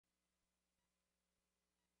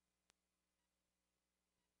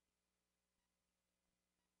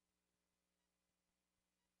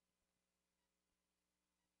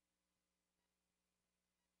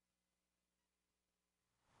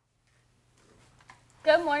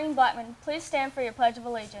Good morning, Blackman. Please stand for your Pledge of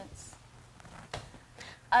Allegiance.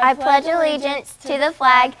 I pledge allegiance to the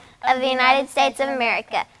flag of the United States of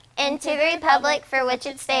America and to the republic for which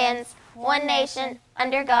it stands, one nation,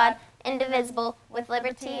 under God, indivisible, with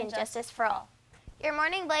liberty and justice for all. Your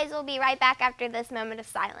Morning Blaze will be right back after this moment of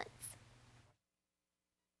silence.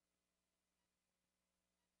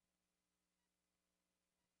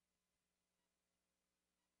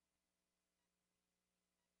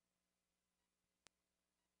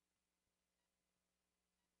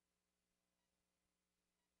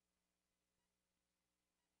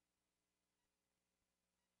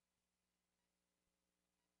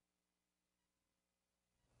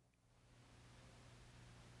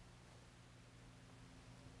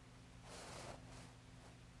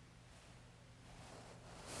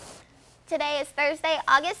 Today is Thursday,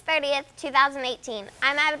 August 30th, 2018.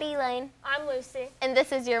 I'm Abby Lane. I'm Lucy. And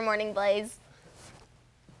this is your Morning Blaze.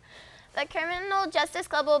 The Criminal Justice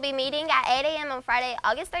Club will be meeting at 8 a.m. on Friday,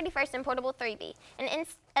 August 31st in Portable 3B.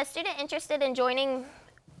 A student interested in joining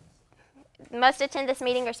must attend this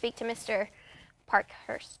meeting or speak to Mr.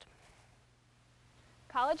 Parkhurst.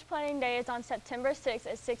 College Planning Day is on September 6th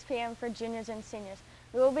at 6 p.m. for juniors and seniors.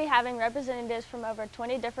 We will be having representatives from over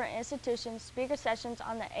 20 different institutions, speaker sessions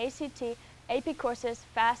on the ACT, AP courses,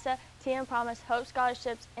 FAFSA, TM Promise, Hope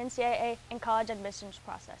Scholarships, NCAA, and college admissions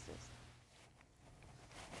processes.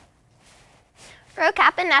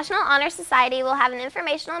 Rocapa National Honor Society will have an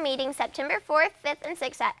informational meeting September 4th, 5th, and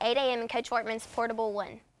 6th at 8 a.m. in Coach Wortman's Portable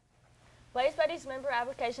 1. Blaze Buddies member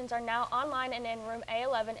applications are now online and in room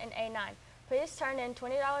A11 and A9. Please turn in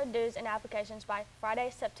 $20 dues and applications by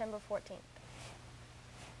Friday, September 14th.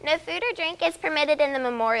 No food or drink is permitted in the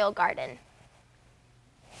Memorial Garden.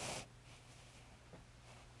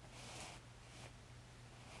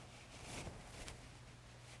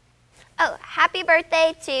 Oh, happy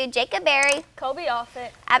birthday to Jacob Berry, Kobe Offit,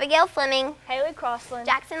 Abigail Fleming, Haley Crossland,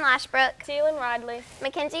 Jackson Lashbrook, Teelan Ridley,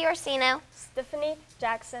 Mackenzie Orsino, Stephanie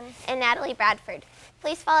Jackson, and Natalie Bradford.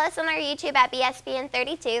 Please follow us on our YouTube at BSPN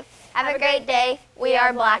 32. Have a great day. We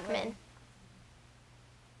are Blackmen.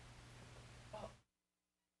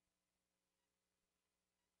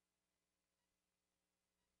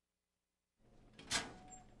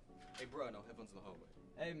 Hey bro, no headphones in the hallway.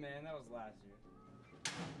 Hey man, that was last year.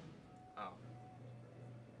 Oh.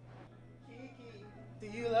 Kiki, do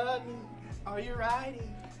you love me? Are you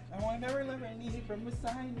riding? I want never let me from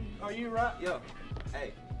beside me. Are you right? Yo,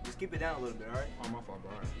 hey, just keep it down a little bit, alright? Oh, my fault,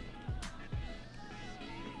 bro.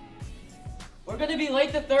 We're gonna be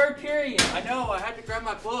late the third period. I know, I had to grab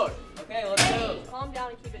my book. Okay, let's go. Calm down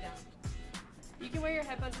and keep it down. You can wear your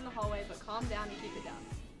headphones in the hallway, but calm down and keep it down.